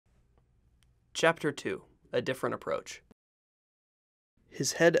Chapter 2. A Different Approach.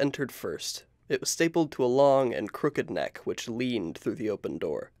 His head entered first. It was stapled to a long and crooked neck, which leaned through the open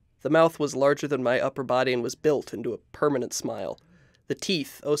door. The mouth was larger than my upper body and was built into a permanent smile. The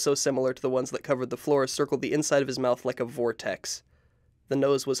teeth, oh so similar to the ones that covered the floor, circled the inside of his mouth like a vortex. The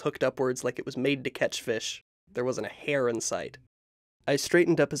nose was hooked upwards like it was made to catch fish. There wasn't a hair in sight. I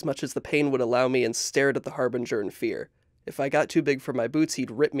straightened up as much as the pain would allow me and stared at the Harbinger in fear. If I got too big for my boots,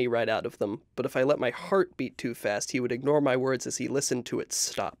 he'd rip me right out of them, but if I let my heart beat too fast, he would ignore my words as he listened to it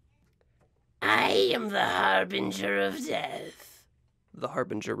stop. I am the Harbinger of Death, the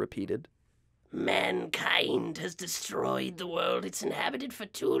Harbinger repeated. Mankind has destroyed the world it's inhabited for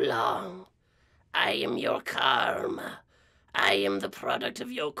too long. I am your karma. I am the product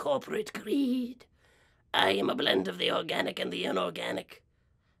of your corporate greed. I am a blend of the organic and the inorganic.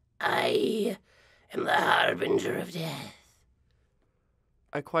 I am the Harbinger of Death.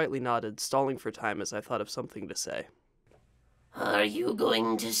 I quietly nodded, stalling for time as I thought of something to say. Are you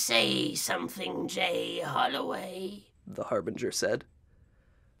going to say something, J. Holloway? The Harbinger said.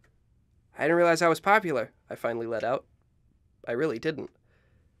 I didn't realize I was popular, I finally let out. I really didn't.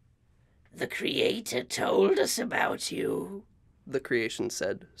 The Creator told us about you, the creation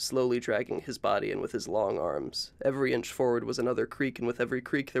said, slowly dragging his body in with his long arms. Every inch forward was another creak, and with every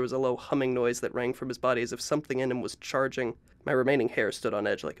creak there was a low humming noise that rang from his body as if something in him was charging. My remaining hair stood on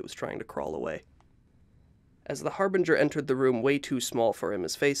edge like it was trying to crawl away. As the Harbinger entered the room way too small for him,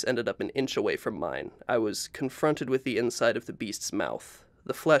 his face ended up an inch away from mine. I was confronted with the inside of the beast's mouth.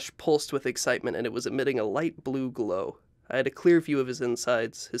 The flesh pulsed with excitement, and it was emitting a light blue glow. I had a clear view of his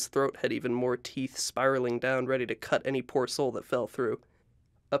insides. His throat had even more teeth spiraling down, ready to cut any poor soul that fell through.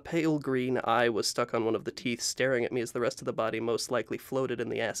 A pale green eye was stuck on one of the teeth, staring at me as the rest of the body most likely floated in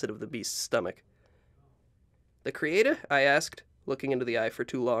the acid of the beast's stomach. The Creator? I asked, looking into the eye for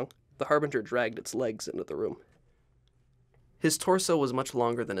too long. The Harbinger dragged its legs into the room. His torso was much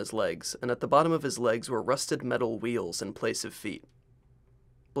longer than his legs, and at the bottom of his legs were rusted metal wheels in place of feet.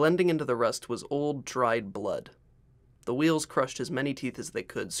 Blending into the rust was old, dried blood. The wheels crushed as many teeth as they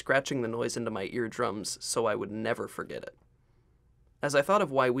could, scratching the noise into my eardrums so I would never forget it. As I thought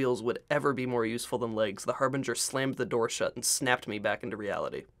of why wheels would ever be more useful than legs, the Harbinger slammed the door shut and snapped me back into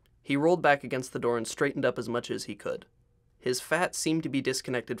reality. He rolled back against the door and straightened up as much as he could. His fat seemed to be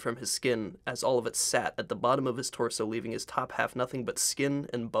disconnected from his skin, as all of it sat at the bottom of his torso, leaving his top half nothing but skin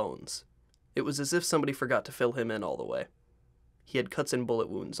and bones. It was as if somebody forgot to fill him in all the way. He had cuts and bullet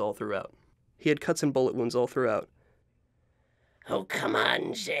wounds all throughout. Oh, come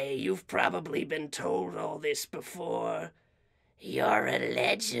on, Jay. You've probably been told all this before. You're a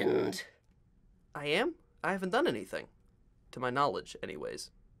legend. I am? I haven't done anything. To my knowledge,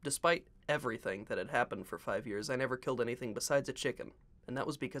 anyways. Despite everything that had happened for 5 years, I never killed anything besides a chicken, and that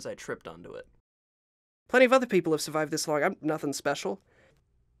was because I tripped onto it. Plenty of other people have survived this long. I'm nothing special.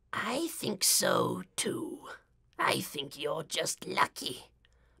 I think so, too. I think you're just lucky.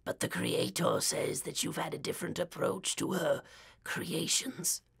 But the Creator says that you've had a different approach to her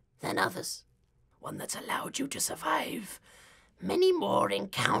creations than others. One that's allowed you to survive many more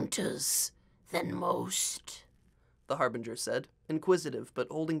encounters than most, the Harbinger said, inquisitive but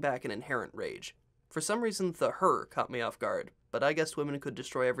holding back an inherent rage. For some reason, the her caught me off guard, but I guessed women could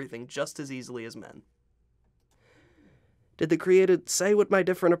destroy everything just as easily as men. Did the Creator say what my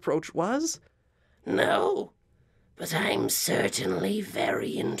different approach was? No, but I'm certainly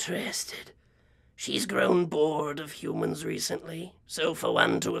very interested. She's grown bored of humans recently, so for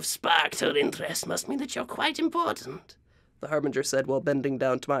one to have sparked her interest must mean that you're quite important, the Harbinger said while bending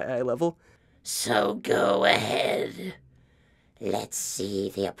down to my eye level. So go ahead. Let's see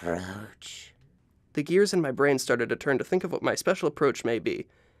the approach. The gears in my brain started to turn to think of what my special approach may be.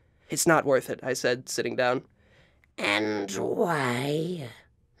 It's not worth it, I said, sitting down. And why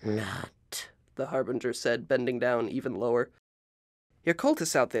not? The Harbinger said, bending down even lower. Your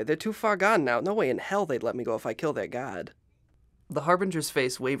cultists out there, they're too far gone now. No way in hell they'd let me go if I kill their god. The Harbinger's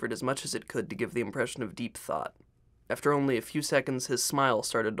face wavered as much as it could to give the impression of deep thought. After only a few seconds, his smile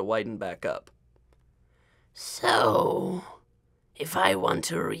started to widen back up. So, if I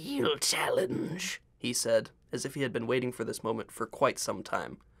want a real challenge, he said, as if he had been waiting for this moment for quite some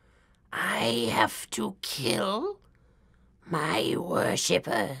time, I have to kill my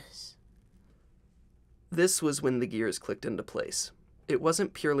worshippers. This was when the gears clicked into place. It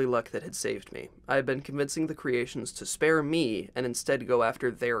wasn't purely luck that had saved me. I had been convincing the creations to spare me and instead go after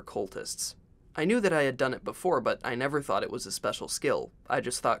their cultists. I knew that I had done it before, but I never thought it was a special skill. I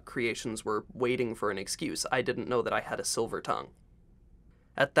just thought creations were waiting for an excuse. I didn't know that I had a silver tongue.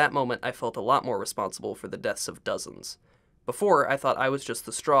 At that moment, I felt a lot more responsible for the deaths of dozens. Before, I thought I was just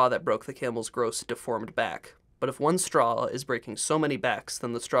the straw that broke the camel's gross, deformed back. But if one straw is breaking so many backs,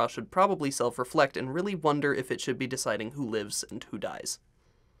 then the straw should probably self-reflect and really wonder if it should be deciding who lives and who dies.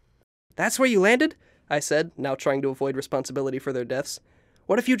 "That's where you landed?" I said, now trying to avoid responsibility for their deaths.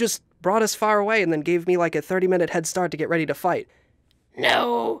 "What if you just brought us far away and then gave me like a 30-minute head start to get ready to fight?"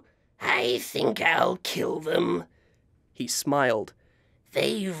 "No, I think I'll kill them." He smiled.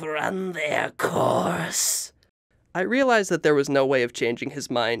 "They've run their course." I realized that there was no way of changing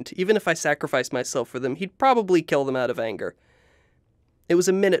his mind. Even if I sacrificed myself for them, he'd probably kill them out of anger. It was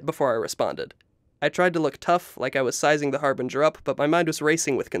a minute before I responded. I tried to look tough, like I was sizing the Harbinger up, but my mind was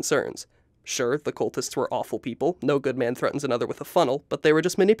racing with concerns. Sure, the cultists were awful people. No good man threatens another with a funnel, but they were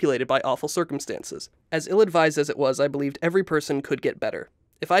just manipulated by awful circumstances. As ill-advised as it was, I believed every person could get better.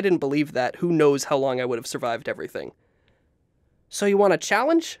 If I didn't believe that, who knows how long I would have survived everything. "So you want a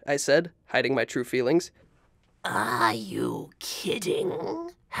challenge?" I said, hiding my true feelings. Are you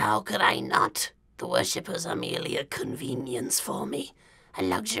kidding? How could I not? The worshippers are merely a convenience for me, a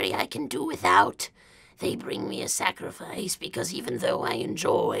luxury I can do without. They bring me a sacrifice because even though I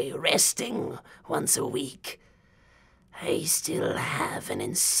enjoy resting once a week, I still have an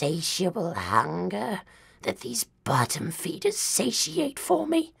insatiable hunger that these bottom feeders satiate for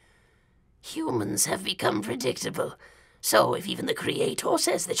me. Humans have become predictable, so if even the Creator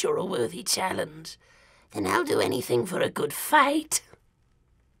says that you're a worthy challenge, then I'll do anything for a good fight."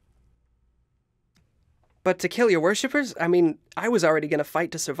 "But to kill your worshippers? I mean, I was already going to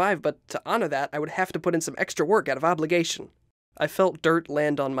fight to survive, but to honor that, I would have to put in some extra work out of obligation." I felt dirt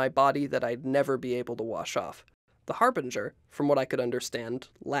land on my body that I'd never be able to wash off. The Harbinger, from what I could understand,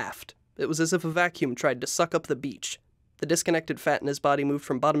 laughed. It was as if a vacuum tried to suck up the beach. The disconnected fat in his body moved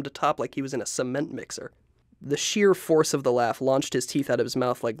from bottom to top like he was in a cement mixer. The sheer force of the laugh launched his teeth out of his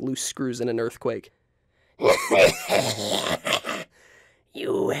mouth like loose screws in an earthquake.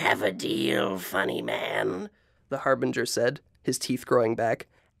 "You have a deal, funny man," the Harbinger said, his teeth growing back.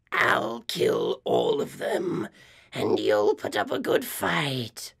 "I'll kill all of them, and you'll put up a good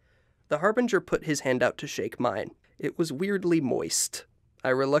fight." The Harbinger put his hand out to shake mine. It was weirdly moist. I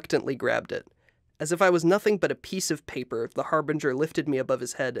reluctantly grabbed it. As if I was nothing but a piece of paper, the Harbinger lifted me above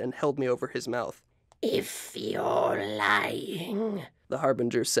his head and held me over his mouth. "If you're lying," the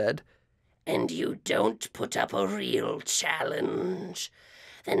Harbinger said, "and you don't put up a real challenge,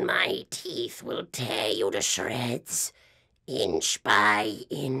 then my teeth will tear you to shreds, inch by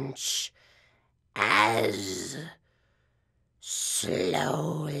inch, as slowly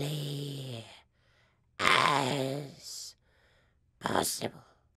as possible.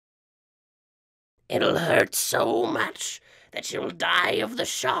 It'll hurt so much that you'll die of the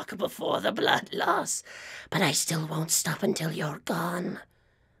shock before the blood loss, but I still won't stop until you're gone.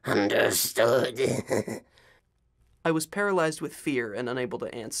 Understood?" I was paralyzed with fear and unable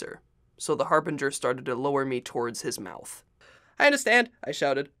to answer, so the Harbinger started to lower me towards his mouth. "I understand," I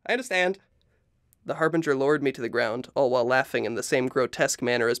shouted. "I understand." The Harbinger lowered me to the ground, all while laughing in the same grotesque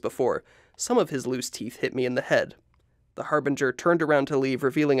manner as before. Some of his loose teeth hit me in the head. The Harbinger turned around to leave,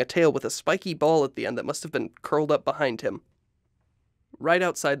 revealing a tail with a spiky ball at the end that must have been curled up behind him. Right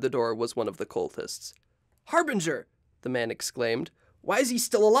outside the door was one of the cultists. "Harbinger!" the man exclaimed. "Why is he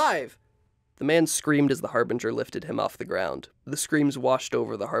still alive?" The man screamed as the Harbinger lifted him off the ground. The screams washed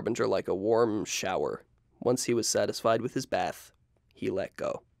over the Harbinger like a warm shower. Once he was satisfied with his bath, he let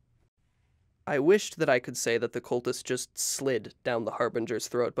go. I wished that I could say that the cultist just slid down the Harbinger's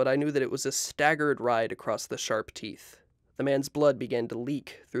throat, but I knew that it was a staggered ride across the sharp teeth. The man's blood began to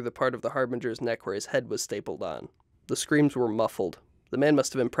leak through the part of the Harbinger's neck where his head was stapled on. The screams were muffled. The man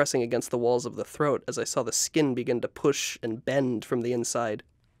must have been pressing against the walls of the throat as I saw the skin begin to push and bend from the inside.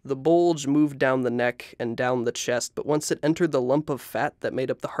 The bulge moved down the neck and down the chest, but once it entered the lump of fat that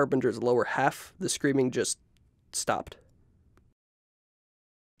made up the Harbinger's lower half, the screaming just stopped.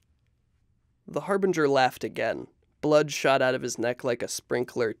 The Harbinger laughed again. Blood shot out of his neck like a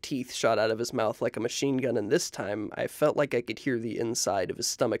sprinkler, teeth shot out of his mouth like a machine gun, and this time I felt like I could hear the inside of his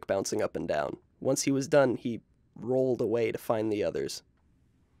stomach bouncing up and down. Once he was done, he rolled away to find the others.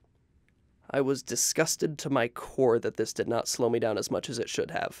 I was disgusted to my core that this did not slow me down as much as it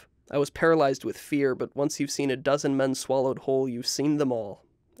should have. I was paralyzed with fear, but once you've seen a dozen men swallowed whole, you've seen them all.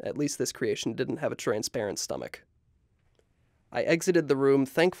 At least this creation didn't have a transparent stomach. I exited the room,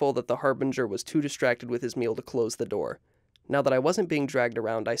 thankful that the Harbinger was too distracted with his meal to close the door. Now that I wasn't being dragged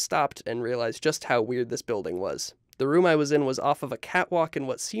around, I stopped and realized just how weird this building was. The room I was in was off of a catwalk in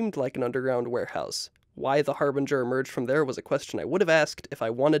what seemed like an underground warehouse. Why the Harbinger emerged from there was a question I would have asked if I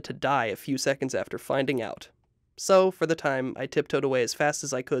wanted to die a few seconds after finding out. So, for the time, I tiptoed away as fast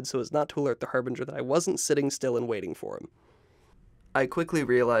as I could so as not to alert the Harbinger that I wasn't sitting still and waiting for him. I quickly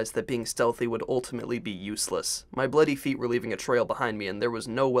realized that being stealthy would ultimately be useless. My bloody feet were leaving a trail behind me, and there was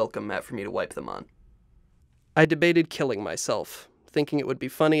no welcome mat for me to wipe them on. I debated killing myself, thinking it would be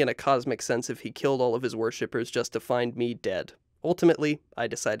funny in a cosmic sense if he killed all of his worshippers just to find me dead. Ultimately, I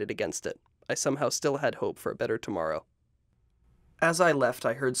decided against it. I somehow still had hope for a better tomorrow. As I left,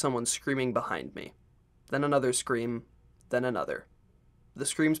 I heard someone screaming behind me. Then another scream, then another. The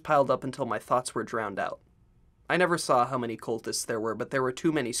screams piled up until my thoughts were drowned out. I never saw how many cultists there were, but there were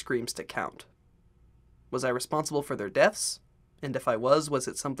too many screams to count. Was I responsible for their deaths? And if I was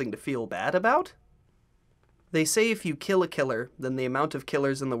it something to feel bad about? They say if you kill a killer, then the amount of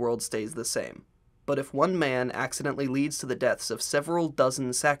killers in the world stays the same. But if one man accidentally leads to the deaths of several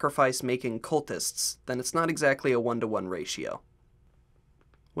dozen sacrifice-making cultists, then it's not exactly a 1-to-1 ratio.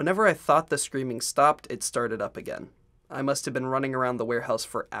 Whenever I thought the screaming stopped, it started up again. I must have been running around the warehouse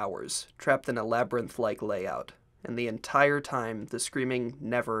for hours, trapped in a labyrinth-like layout, and the entire time the screaming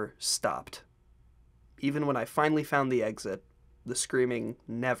never stopped. Even when I finally found the exit, the screaming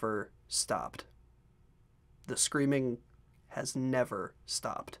never stopped. The screaming has never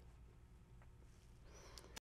stopped.